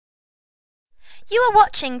You are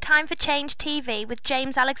watching Time for Change TV with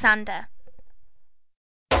James Alexander.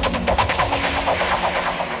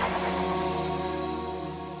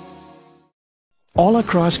 All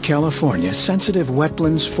across California, sensitive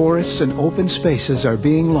wetlands, forests, and open spaces are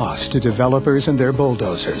being lost to developers and their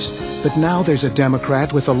bulldozers. But now there's a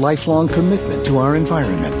Democrat with a lifelong commitment to our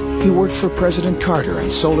environment. He worked for President Carter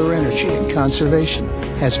on solar energy and conservation.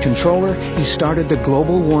 As controller, he started the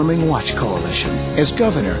Global Warming Watch Coalition. As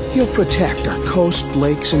governor, he'll protect our coast,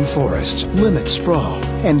 lakes, and forests, limit sprawl,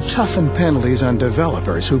 and toughen penalties on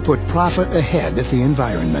developers who put profit ahead of the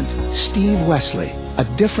environment. Steve Wesley, a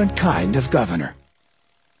different kind of governor.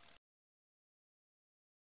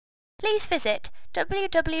 Please visit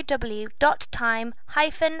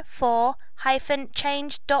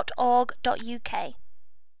www.time-for-change.org.uk.